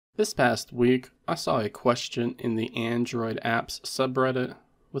This past week, I saw a question in the Android apps subreddit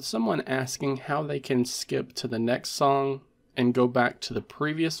with someone asking how they can skip to the next song and go back to the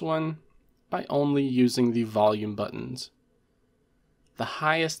previous one by only using the volume buttons. The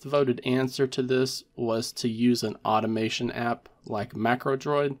highest voted answer to this was to use an automation app like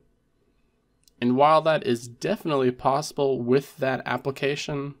MacroDroid. And while that is definitely possible with that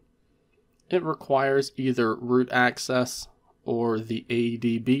application, it requires either root access or the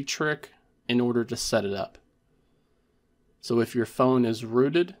ADB trick in order to set it up. So if your phone is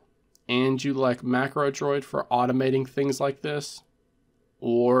rooted and you like MacroDroid for automating things like this,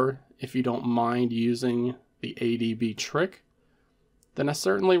 or if you don't mind using the ADB trick, then I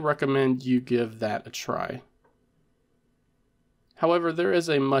certainly recommend you give that a try. However, there is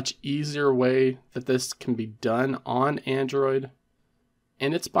a much easier way that this can be done on Android,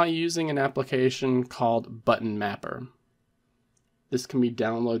 and it's by using an application called Button Mapper. This can be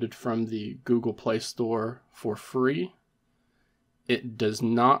downloaded from the Google Play Store for free. It does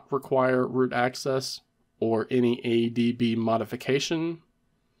not require root access or any ADB modification,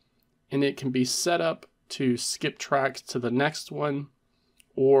 and it can be set up to skip tracks to the next one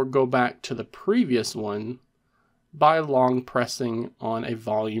or go back to the previous one by long pressing on a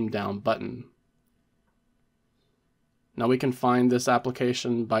volume down button. Now we can find this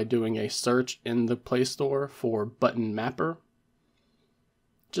application by doing a search in the Play Store for Button Mapper.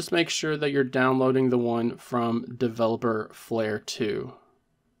 Just make sure that you're downloading the one from developer Flare 2,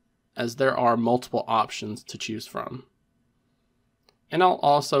 as there are multiple options to choose from. And I'll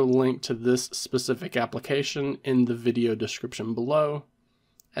also link to this specific application in the video description below,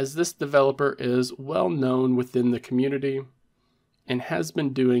 as this developer is well known within the community and has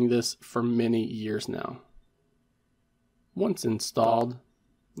been doing this for many years now. Once installed,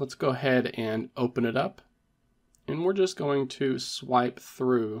 let's go ahead and open it up. And we're just going to swipe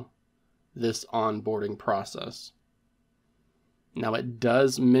through this onboarding process. Now it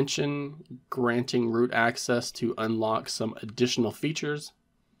does mention granting root access to unlock some additional features,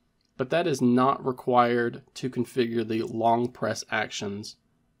 but that is not required to configure the long press actions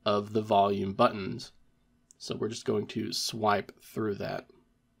of the volume buttons. So we're just going to swipe through that.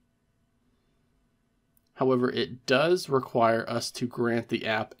 However, it does require us to grant the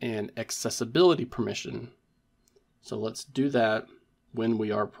app an accessibility permission. So let's do that when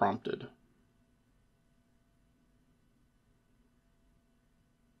we are prompted.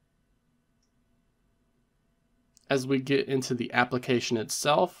 As we get into the application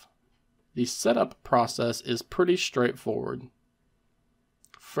itself, the setup process is pretty straightforward.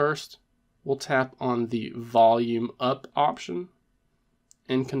 First, we'll tap on the volume up option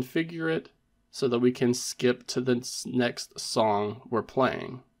and configure it so that we can skip to the next song we're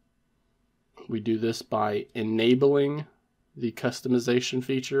playing. We do this by enabling the customization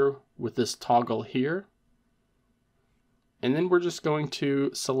feature with this toggle here. And then we're just going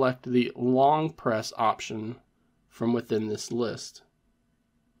to select the long press option from within this list.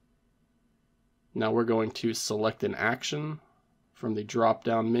 Now we're going to select an action from the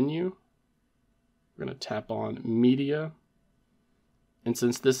drop-down menu. We're going to tap on Media. And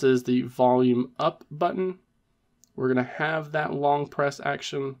since this is the volume up button, we're going to have that long press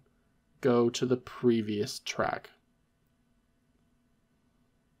action go to the previous track.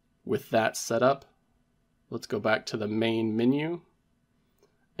 With that set up, let's go back to the main menu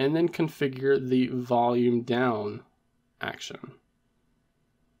and then configure the volume down action.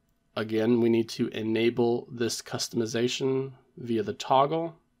 Again, we need to enable this customization via the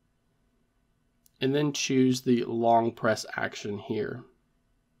toggle and then choose the long press action here.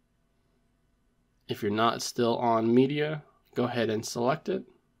 If you're not still on media, go ahead and select it.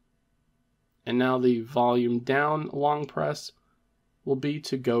 And now the volume down long press will be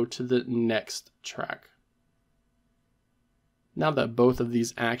to go to the next track. Now that both of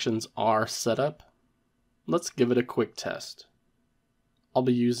these actions are set up, let's give it a quick test. I'll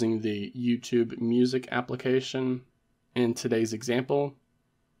be using the YouTube Music application in today's example,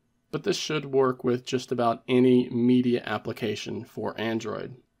 but this should work with just about any media application for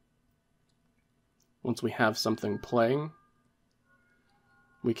Android. Once we have something playing,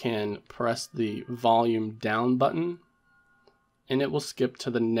 we can press the volume down button and it will skip to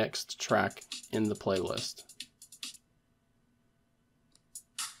the next track in the playlist.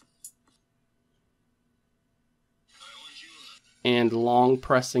 And long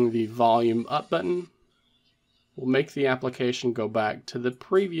pressing the volume up button will make the application go back to the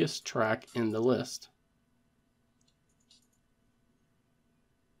previous track in the list.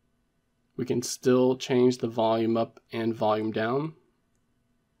 We can still change the volume up and volume down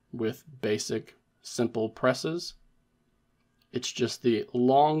with basic simple presses, It's just the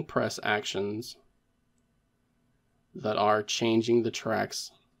long press actions that are changing the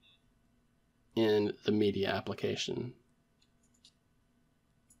tracks in the media application.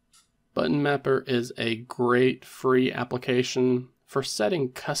 Button Mapper is a great free application for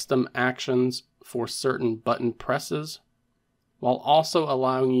setting custom actions for certain button presses, while also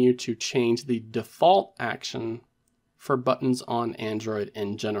allowing you to change the default action for buttons on Android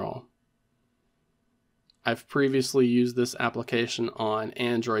in general. I've previously used this application on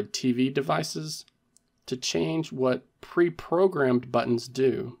Android TV devices to change what pre-programmed buttons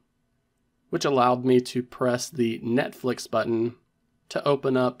do, which allowed me to press the Netflix button to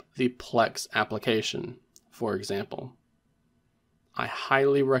open up the Plex application, for example. I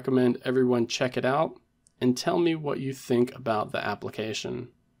highly recommend everyone check it out and tell me what you think about the application.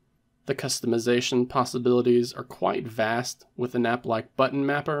 The customization possibilities are quite vast with an app like Button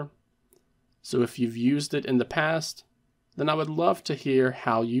Mapper, so if you've used it in the past, then I would love to hear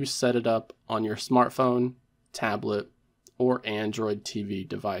how you set it up on your smartphone, tablet, or Android TV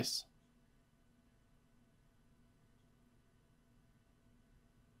device.